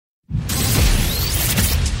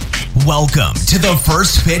Welcome to the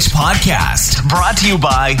First Pitch Podcast, brought to you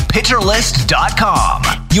by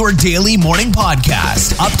PitcherList.com, your daily morning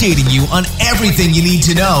podcast, updating you on everything you need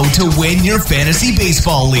to know to win your fantasy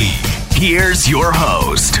baseball league. Here's your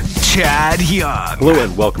host, Chad Young. Hello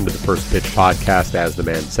and welcome to the First Pitch Podcast. As the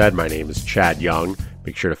man said, my name is Chad Young.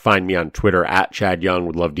 Make sure to find me on Twitter at Chad Young.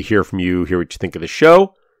 Would love to hear from you, hear what you think of the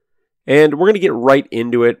show. And we're going to get right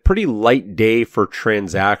into it. Pretty light day for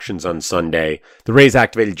transactions on Sunday. The Rays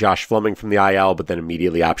activated Josh Fleming from the IL, but then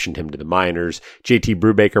immediately optioned him to the minors. JT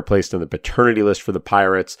Brubaker placed on the paternity list for the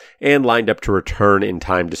Pirates and lined up to return in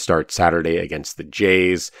time to start Saturday against the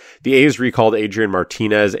Jays. The A's recalled Adrian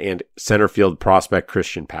Martinez and center field prospect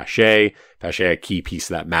Christian Pache. Pache, a key piece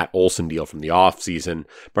of that Matt Olson deal from the offseason.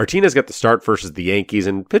 Martinez got the start versus the Yankees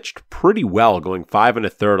and pitched pretty well, going 5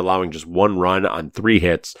 1/3, allowing just 1 run on 3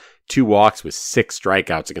 hits, 2 walks with 6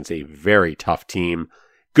 strikeouts against a very tough team.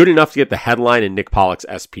 Good enough to get the headline in Nick Pollock's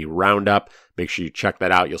SP Roundup. Make sure you check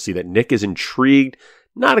that out. You'll see that Nick is intrigued,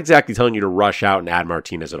 not exactly telling you to rush out and add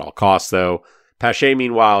Martinez at all costs, though. Pache,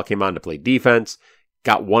 meanwhile, came on to play defense,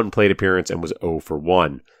 got 1 plate appearance, and was 0 for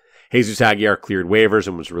 1. Jesus Aguilar cleared waivers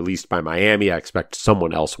and was released by Miami. I expect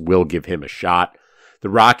someone else will give him a shot. The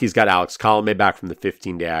Rockies got Alex Colomé back from the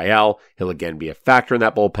 15-day IL. He'll again be a factor in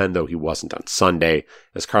that bullpen, though he wasn't on Sunday,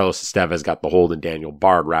 as Carlos Estevez got the hold and Daniel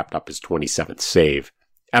Bard wrapped up his 27th save.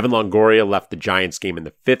 Evan Longoria left the Giants game in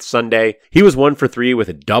the 5th Sunday. He was 1 for 3 with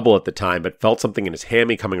a double at the time, but felt something in his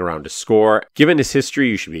hammy coming around to score. Given his history,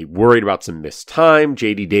 you should be worried about some missed time.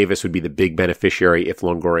 J.D. Davis would be the big beneficiary if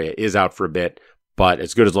Longoria is out for a bit. But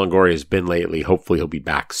as good as Longoria has been lately, hopefully he'll be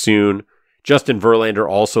back soon. Justin Verlander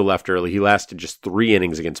also left early. He lasted just 3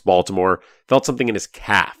 innings against Baltimore. Felt something in his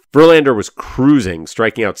calf. Verlander was cruising,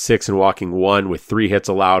 striking out 6 and walking 1 with 3 hits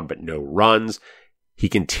allowed but no runs. He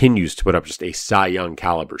continues to put up just a Cy Young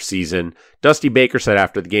caliber season. Dusty Baker said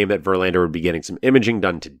after the game that Verlander would be getting some imaging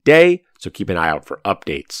done today, so keep an eye out for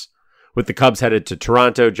updates. With the Cubs headed to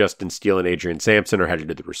Toronto, Justin Steele and Adrian Sampson are headed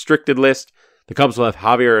to the restricted list. The Cubs will have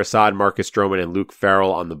Javier Assad, Marcus Stroman, and Luke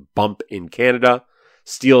Farrell on the bump in Canada.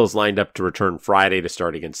 Steele is lined up to return Friday to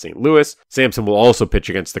start against St. Louis. Sampson will also pitch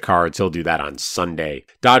against the Cards. He'll do that on Sunday.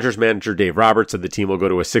 Dodgers manager Dave Roberts said the team will go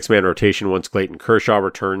to a 6-man rotation once Clayton Kershaw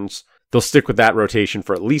returns. They'll stick with that rotation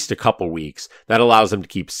for at least a couple weeks. That allows them to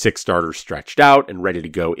keep 6 starters stretched out and ready to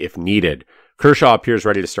go if needed. Kershaw appears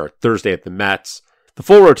ready to start Thursday at the Mets. The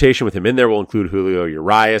full rotation with him in there will include Julio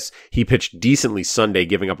Urias. He pitched decently Sunday,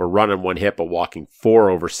 giving up a run on 1 hit, but walking 4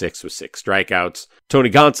 over 6 with 6 strikeouts. Tony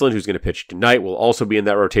Gonsolin, who's going to pitch tonight, will also be in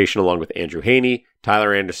that rotation along with Andrew Heaney,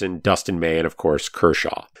 Tyler Anderson, Dustin May, and of course,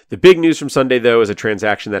 Kershaw. The big news from Sunday, though, is a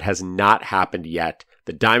transaction that has not happened yet.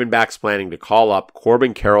 The Diamondbacks planning to call up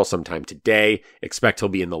Corbin Carroll sometime today. Expect he'll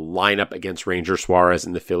be in the lineup against Ranger Suarez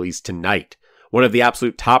and the Phillies tonight. One of the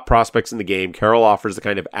absolute top prospects in the game, Carroll offers the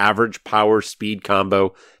kind of average power-speed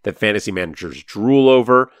combo that fantasy managers drool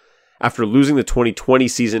over. After losing the 2020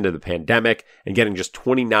 season to the pandemic and getting just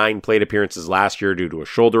 29 plate appearances last year due to a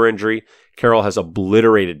shoulder injury, Carroll has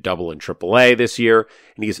obliterated double in AAA this year,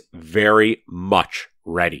 and he's very much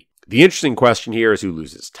ready. The interesting question here is who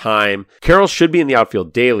loses time. Carroll should be in the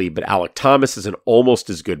outfield daily, but Alek Thomas is an almost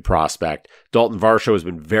as good prospect. Dalton Varsho has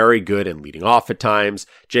been very good and leading off at times.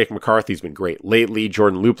 Jake McCarthy's been great lately.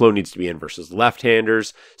 Jordan Luplow needs to be in versus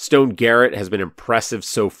left-handers. Stone Garrett has been impressive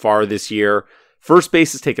so far this year. First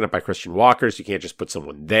base is taken up by Christian Walker, so you can't just put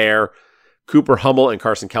someone there. Cooper Hummel and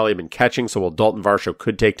Carson Kelly have been catching, so while Dalton Varsho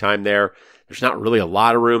could take time there, there's not really a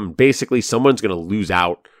lot of room. Basically, someone's going to lose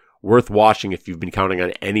out. Worth watching if you've been counting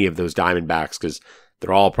on any of those Diamondbacks, because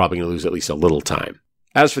they're all probably going to lose at least a little time.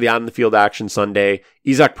 As for the on-the-field action Sunday,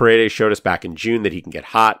 Isaac Paredes showed us back in June that he can get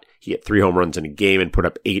hot. He hit 3 home runs in a game and put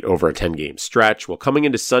up 8 over a 10-game stretch. Well, coming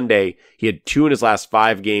into Sunday, he had 2 in his last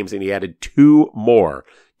 5 games, and he added 2 more.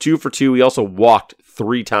 2 for 2. He also walked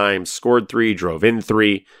 3 times, scored 3, drove in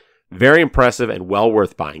 3. Very impressive and well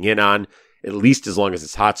worth buying in on, at least as long as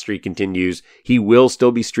his hot streak continues. He will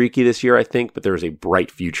still be streaky this year, I think, but there is a bright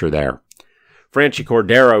future there. Franchy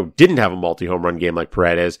Cordero didn't have a multi-home run game like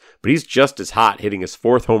Paredes, but he's just as hot, hitting his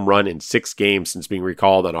 4th home run in 6 games since being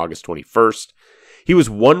recalled on August 21st. He was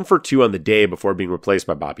 1 for 2 on the day before being replaced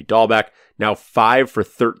by Bobby Dahlbeck, now 5 for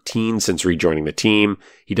 13 since rejoining the team.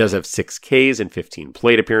 He does have 6 Ks and 15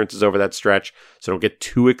 plate appearances over that stretch, so don't get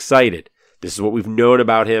too excited. This is what we've known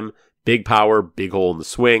about him. Big power, big hole in the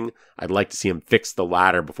swing. I'd like to see him fix the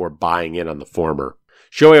latter before buying in on the former.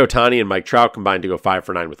 Shohei Ohtani and Mike Trout combined to go 5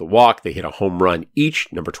 for 9 with a walk. They hit a home run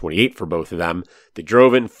each, number 28 for both of them. They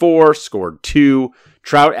drove in 4, scored 2.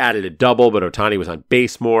 Trout added a double, but Ohtani was on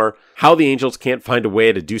base more. How the Angels can't find a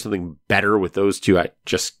way to do something better with those two, I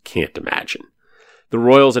just can't imagine. The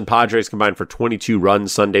Royals and Padres combined for 22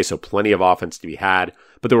 runs Sunday, so plenty of offense to be had.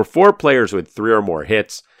 But there were 4 players with 3 or more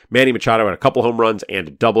hits. Manny Machado had a couple home runs and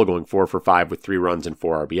a double, going 4 for 5 with 3 runs and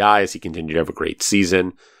 4 RBIs. He continued to have a great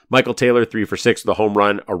season. Michael Taylor, 3 for 6 with a home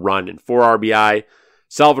run, a run, and 4 RBI.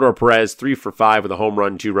 Salvador Perez, 3 for 5 with a home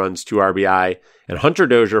run, 2 runs, 2 RBI. And Hunter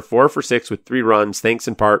Dozier, 4 for 6 with 3 runs, thanks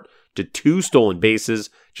in part to 2 stolen bases,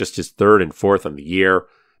 just his 3rd and 4th on the year.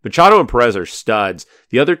 Machado and Perez are studs.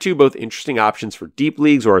 The other 2 both interesting options for deep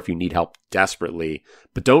leagues or if you need help desperately.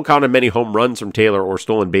 But don't count on many home runs from Taylor or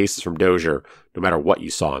stolen bases from Dozier, no matter what you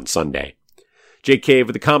saw on Sunday. Jake Cave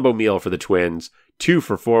with a combo meal for the Twins, 2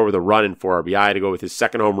 for 4 with a run and 4 RBI to go with his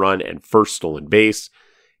 2nd home run and 1st stolen base.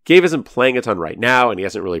 Cave isn't playing a ton right now, and he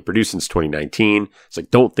hasn't really produced since 2019, so I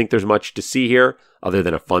don't think there's much to see here other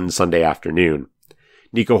than a fun Sunday afternoon.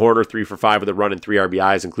 Nico Horner, 3 for 5 with a run and 3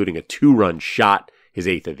 RBIs, including a 2-run shot, his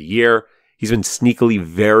 8th of the year. He's been sneakily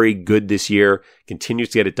very good this year, continues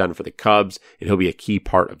to get it done for the Cubs, and he'll be a key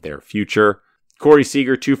part of their future. Corey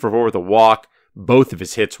Seager, 2 for 4 with a walk. Both of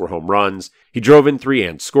his hits were home runs. He drove in 3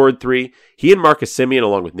 and scored 3. He and Marcus Semien,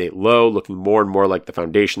 along with Nate Lowe, looking more and more like the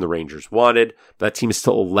foundation the Rangers wanted, but that team is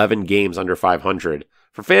still 11 games under 500.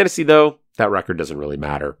 For fantasy, though, that record doesn't really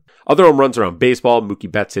matter. Other home runs around baseball, Mookie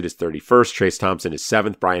Betts hit his 31st, Trace Thompson his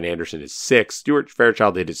 7th, Brian Anderson his 6th, Stuart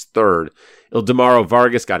Fairchild hit his 3rd, Ildemaro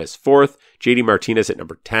Vargas got his 4th, JD Martinez hit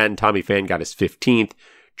number 10, Tommy Pham got his 15th,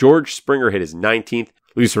 George Springer hit his 19th,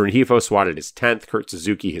 Luis Rengifo swatted his 10th, Kurt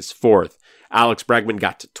Suzuki his 4th, Alex Bregman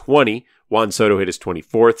got to 20, Juan Soto hit his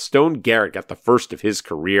 24th, Stone Garrett got the 1st of his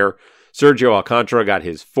career, Sergio Alcantara got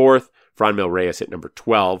his 4th, Franmil Reyes hit number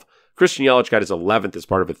 12, Christian Yelich got his 11th as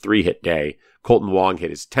part of a 3-hit day, Colton Wong hit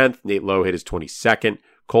his 10th, Nate Lowe hit his 22nd,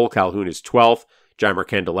 Cole Calhoun his 12th, Jeimer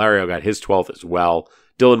Candelario got his 12th as well,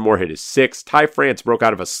 Dylan Moore hit his 6th, Ty France broke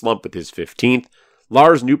out of a slump with his 15th,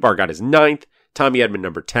 Lars Nootbaar got his 9th, Tommy Edman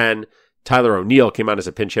number 10, Tyler O'Neill came on as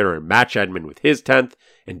a pinch hitter and matched Edman with his 10th,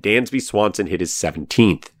 and Dansby Swanson hit his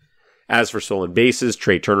 17th. As for stolen bases,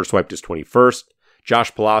 Trey Turner swiped his 21st,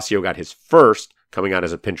 Josh Palacio got his 1st, coming out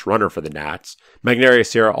as a pinch runner for the Nats.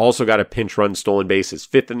 Magneuris Sierra also got a pinch run stolen base, his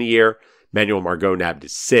 5th in the year. Manuel Margot nabbed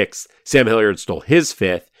his 6th. Sam Hilliard stole his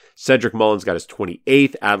 5th. Cedric Mullins got his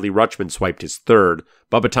 28th. Adley Rutschman swiped his 3rd.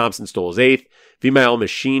 Bubba Thompson stole his 8th. Vimael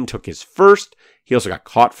Machine took his 1st. He also got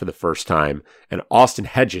caught for the first time. And Austin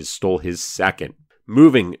Hedges stole his 2nd.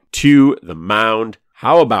 Moving to the mound.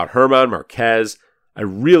 How about German Marquez? I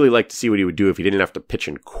really like to see what he would do if he didn't have to pitch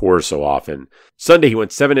in Coors so often. Sunday, he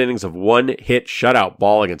went 7 innings of 1-hit shutout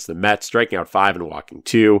ball against the Mets, striking out 5 and walking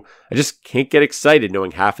 2. I just can't get excited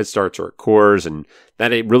knowing half his starts are at Coors, and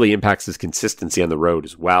that it really impacts his consistency on the road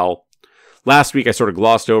as well. Last week, I sort of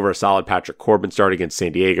glossed over a solid Patrick Corbin start against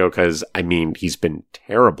San Diego because, he's been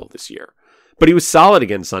terrible this year. But he was solid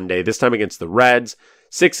again Sunday, this time against the Reds.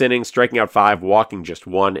 6 innings, striking out 5, walking just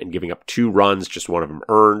 1, and giving up 2 runs, just 1 of them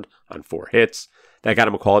earned on 4 hits. That got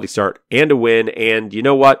him a quality start and a win, and you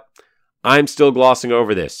know what? I'm still glossing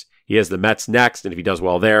over this. He has the Mets next, and if he does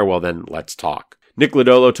well there, well then, let's talk. Nick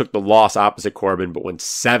Lodolo took the loss opposite Corbin, but went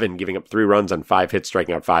 7, giving up 3 runs on 5 hits,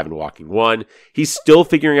 striking out 5 and walking 1. He's still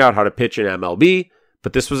figuring out how to pitch in MLB,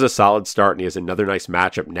 but this was a solid start, and he has another nice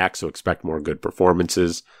matchup next, so expect more good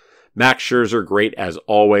performances. Max Scherzer, great as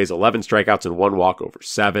always, 11 strikeouts and 1 walk over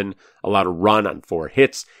 7, allowed a run on 4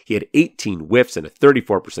 hits. He had 18 whiffs and a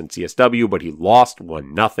 34% CSW, but he lost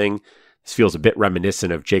 1-0. This feels a bit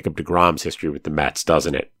reminiscent of Jacob deGrom's history with the Mets,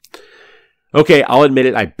 doesn't it? Okay, I'll admit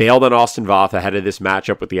it, I bailed on Austin Voth ahead of this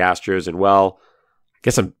matchup with the Astros, and well, I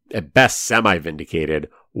guess I'm at best semi-vindicated.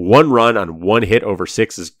 1 run on 1 hit over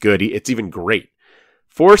 6 is good. It's even great.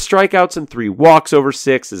 4 strikeouts and 3 walks over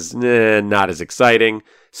 6 is not as exciting.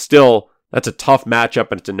 Still, that's a tough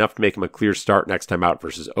matchup, and it's enough to make him a clear start next time out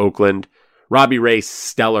versus Oakland. Robbie Ray,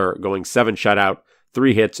 stellar, going 7 shutout,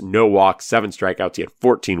 3 hits, no walks, 7 strikeouts. He had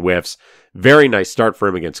 14 whiffs. Very nice start for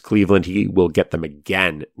him against Cleveland. He will get them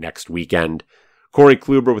again next weekend. Corey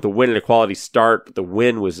Kluber with a win and a quality start, but the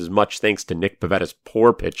win was as much thanks to Nick Pavetta's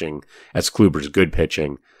poor pitching as Kluber's good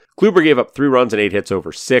pitching. Kluber gave up 3 runs and 8 hits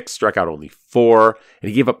over 6, struck out only 4, and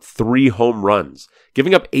he gave up 3 home runs.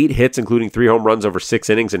 Giving up 8 hits, including 3 home runs over 6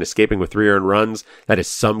 innings and escaping with 3 earned runs, that is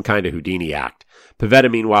some kind of Houdini act.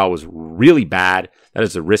 Pivetta, meanwhile, was really bad. That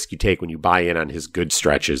is a risk you take when you buy in on his good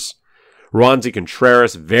stretches. Roansy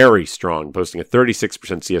Contreras, very strong, posting a 36%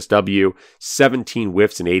 CSW, 17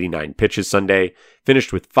 whiffs and 89 pitches Sunday.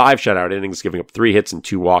 Finished with 5 shutout innings, giving up 3 hits and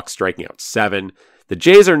 2 walks, striking out 7. The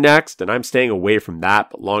Jays are next, and I'm staying away from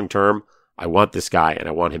that, but long term, I want this guy, and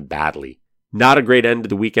I want him badly. Not a great end to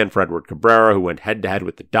the weekend for Edward Cabrera, who went head-to-head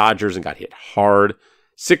with the Dodgers and got hit hard.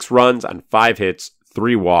 6 runs on 5 hits,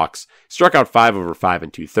 3 walks, struck out 5 over 5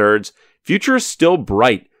 2/3. Future is still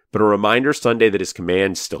bright, but a reminder Sunday that his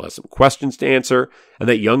command still has some questions to answer and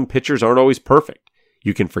that young pitchers aren't always perfect.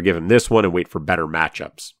 You can forgive him this one and wait for better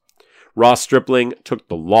matchups. Ross Stripling took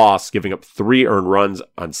the loss, giving up 3 earned runs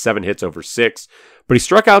on 7 hits over 6, but he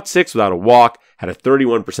struck out 6 without a walk, had a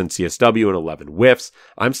 31% CSW and 11 whiffs.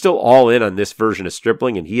 I'm still all in on this version of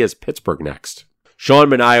Stripling, and he has Pittsburgh next. Sean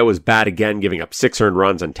Manaea was bad again, giving up 6 earned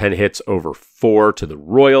runs on 10 hits over 4 to the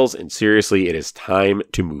Royals, and seriously, it is time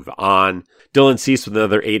to move on. Dylan Cease with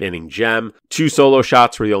another 8-inning gem. 2 solo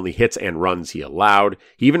shots were the only hits and runs he allowed.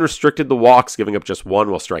 He even restricted the walks, giving up just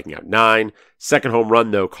 1 while striking out 9. Second home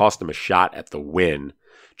run, though, cost him a shot at the win.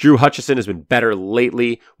 Drew Hutchison has been better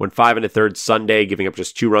lately, went 5 1/3 Sunday, giving up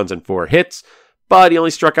just 2 runs and 4 hits. But he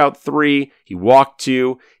only struck out 3. He walked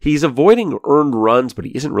 2. He's avoiding earned runs, but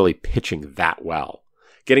he isn't really pitching that well.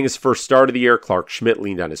 Getting his first start of the year, Clark Schmidt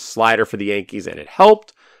leaned on his slider for the Yankees, and it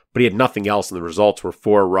helped, but he had nothing else, and the results were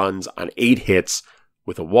 4 runs on 8 hits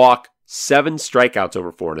with a walk, 7 strikeouts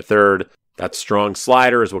over 4 1/3. That strong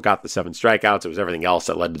slider is what got the 7 strikeouts. It was everything else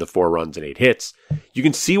that led to the 4 runs and 8 hits. You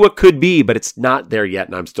can see what could be, but it's not there yet,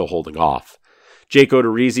 and I'm still holding off. Jake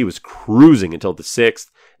Odorizzi was cruising until the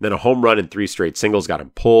 6th. Then a home run and 3 straight singles got him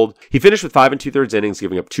pulled. He finished with 5 2/3 innings,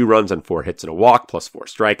 giving up 2 runs on 4 hits and a walk, plus 4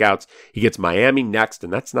 strikeouts. He gets Miami next,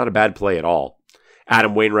 and that's not a bad play at all.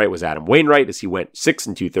 Adam Wainwright was Adam Wainwright as he went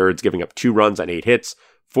 6 2/3, giving up 2 runs on 8 hits,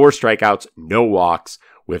 4 strikeouts, no walks.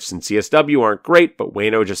 Whiffs and CSW aren't great, but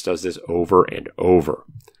Waino just does this over and over.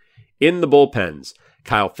 In the bullpens,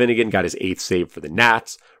 Kyle Finnegan got his 8th save for the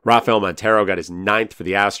Nats. Rafael Montero got his 9th for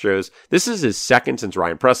the Astros. This is his 2nd since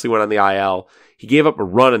Ryan Presley went on the IL. He gave up a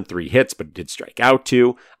run on 3 hits, but did strike out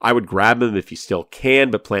 2. I would grab him if he still can,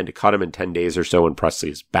 but plan to cut him in 10 days or so when Presley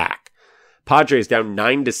is back. Padres down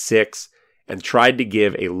 9-6 and tried to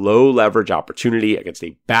give a low leverage opportunity against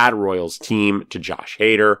a bad Royals team to Josh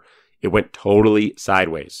Hader. It went totally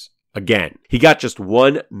sideways. Again, he got just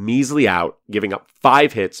 1 measly out, giving up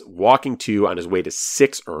 5 hits, walking 2 on his way to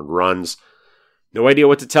 6 earned runs. No idea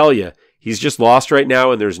what to tell you. He's just lost right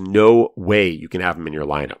now, and there's no way you can have him in your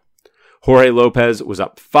lineup. Jorge Lopez was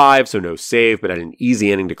up 5, so no save, but had an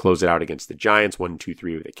easy inning to close it out against the Giants,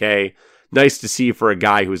 1-2-3 with a K. Nice to see for a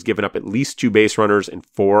guy who has given up at least 2 base runners in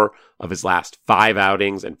 4 of his last 5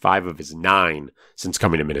 outings and 5 of his 9 since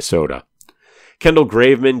coming to Minnesota. Kendall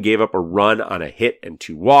Graveman gave up a run on a hit and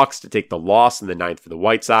 2 walks to take the loss in the 9th for the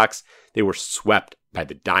White Sox. They were swept by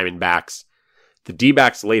the Diamondbacks. The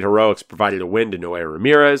D-backs' late heroics provided a win to Noé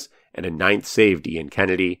Ramirez and a 9th save to Ian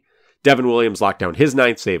Kennedy. Devin Williams locked down his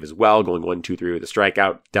 9th save as well, going 1-2-3 with a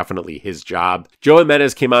strikeout. Definitely his job. Joe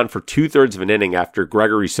Jimenez came on for 2/3 of an inning after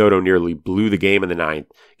Gregory Soto nearly blew the game in the 9th,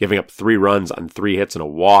 giving up 3 runs on 3 hits and a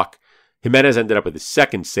walk. Jimenez ended up with his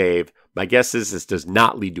 2nd save. My guess is this does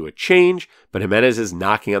not lead to a change, but Jimenez is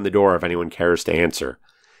knocking on the door if anyone cares to answer.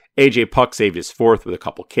 AJ Puck saved his 4th with a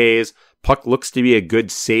couple Ks. Puck looks to be a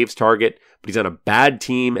good saves target, but he's on a bad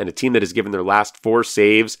team and a team that has given their last 4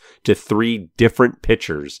 saves to 3 different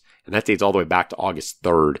pitchers, and that dates all the way back to August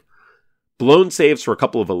 3rd. Blown saves for a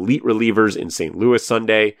couple of elite relievers in St. Louis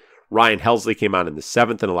Sunday. Ryan Helsley came on in the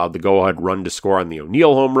 7th and allowed the go-ahead run to score on the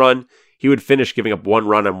O'Neill home run. He would finish giving up 1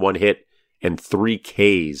 run on 1 hit and 3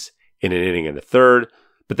 Ks in an inning and a third.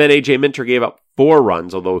 But then AJ Minter gave up 4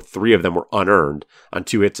 runs, although 3 of them were unearned, on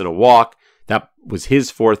 2 hits and a walk. That was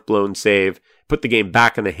his 4th blown save. Put the game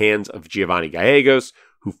back in the hands of Giovanni Gallegos,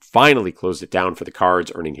 who finally closed it down for the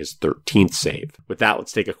Cards, earning his 13th save. With that,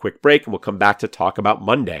 let's take a quick break, and we'll come back to talk about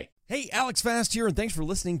Monday. Hey, Alex Fast here, and thanks for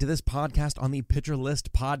listening to this podcast on the Pitcher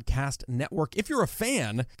List Podcast Network. If you're a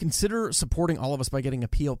fan, consider supporting all of us by getting a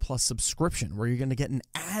PL Plus subscription, where you're going to get an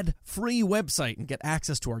ad-free website and get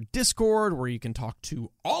access to our Discord, where you can talk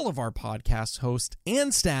to all of our podcast hosts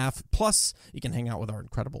and staff. Plus, you can hang out with our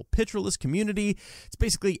incredible Pitcher List community. It's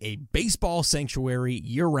basically a baseball sanctuary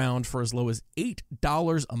year-round for as low as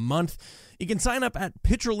 $8 a month. You can sign up at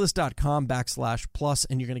pitcherlist.com/plus,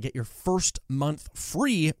 and you're going to get your first month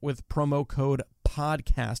free with promo code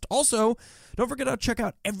podcast. Also, don't forget to check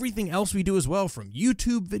out everything else we do as well, from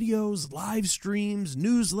YouTube videos, live streams,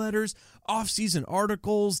 newsletters, off-season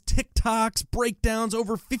articles, TikToks, breakdowns,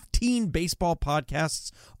 over 15 baseball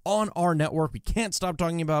podcasts on our network. We can't stop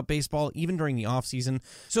talking about baseball even during the off-season.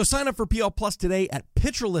 So sign up for PL Plus today at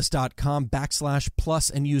pitcherlist.com/plus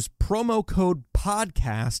and use promo code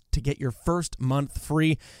podcast to get your first month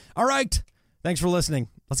free. All right. Thanks for listening.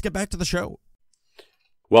 Let's get back to the show.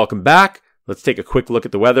 Welcome back. Let's take a quick look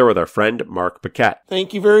at the weather with our friend Mark Paquette.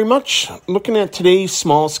 Thank you very much. Looking at today's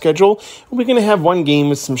small schedule, we're going to have one game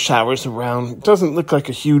with some showers around. It doesn't look like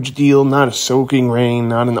a huge deal, not a soaking rain,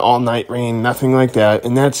 not an all-night rain, nothing like that.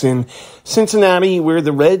 And that's in Cincinnati, where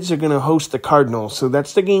the Reds are going to host the Cardinals. So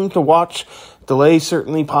that's the game to watch. Delay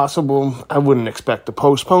certainly possible. I wouldn't expect a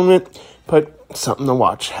postponement, but something to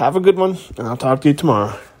watch. Have a good one, and I'll talk to you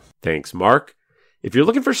tomorrow. Thanks, Mark. If you're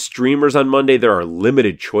looking for streamers on Monday, there are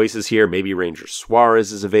limited choices here. Maybe Ranger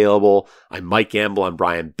Suarez is available. I might gamble on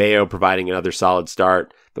Brian Bayo providing another solid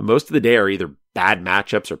start, but most of the day are either bad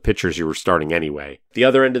matchups or pitchers you were starting anyway. The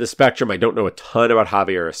other end of the spectrum, I don't know a ton about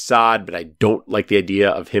Javier Assad, but I don't like the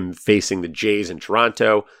idea of him facing the Jays in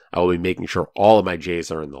Toronto. I will be making sure all of my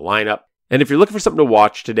Jays are in the lineup. And if you're looking for something to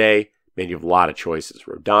watch today, man, you have a lot of choices.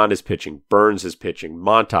 Rodon is pitching, Burns is pitching,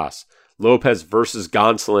 Montas, Lopez versus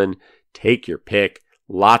Gonsolin. Take your pick.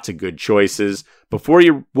 Lots of good choices. Before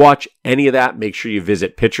you watch any of that, make sure you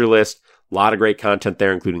visit Pitcher List. A lot of great content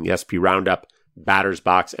there, including the SP Roundup, Batter's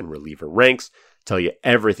Box, and Reliever Ranks. Tell you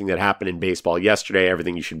everything that happened in baseball yesterday,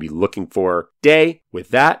 everything you should be looking for today. With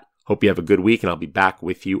that, hope you have a good week, and I'll be back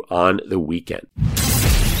with you on the weekend.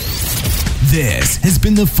 This has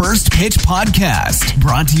been the First Pitch Podcast,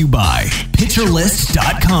 brought to you by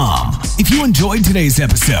PitcherList.com. If you enjoyed today's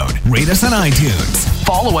episode, rate us on iTunes,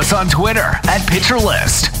 follow us on Twitter at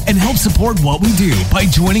PitcherList, and help support what we do by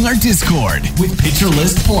joining our Discord with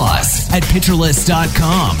PitcherList Plus at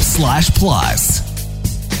PitcherList.com/plus.